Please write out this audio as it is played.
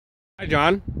Hi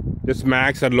John, this is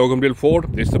Max at Loganville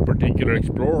Ford. This is a particular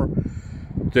Explorer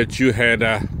that you had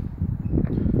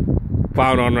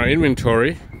found on our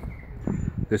inventory.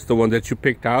 This is the one that you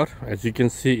picked out. As you can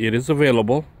see, it is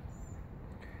available.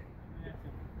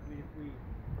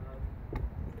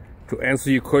 To answer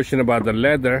your question about the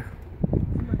leather,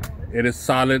 it is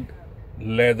solid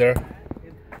leather,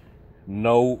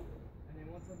 no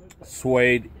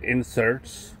suede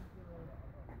inserts.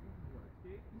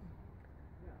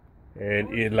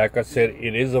 And it, like I said,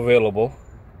 it is available,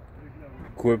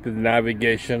 equipped with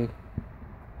navigation,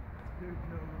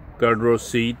 third row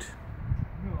seat,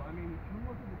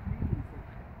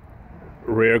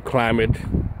 rear climate,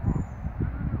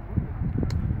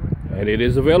 and it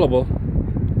is available.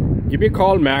 Give me a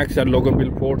call, Max, at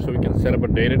Loganville Ford, so we can set up a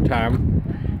date and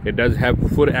time. It does have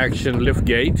foot action lift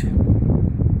gate,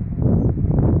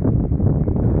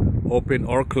 open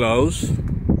or close.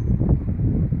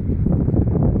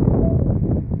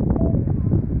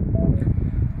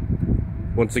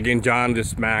 Once again, John,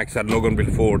 this is Max at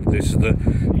Loganville Ford. This is the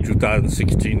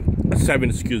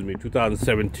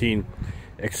 2017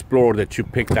 Explorer that you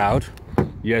picked out.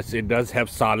 Yes, it does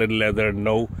have solid leather,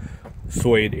 no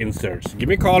suede inserts. Give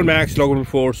me a call, Max, Loganville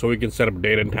Ford, so we can set up a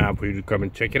date and time for you to come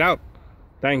and check it out.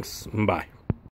 Thanks. Bye.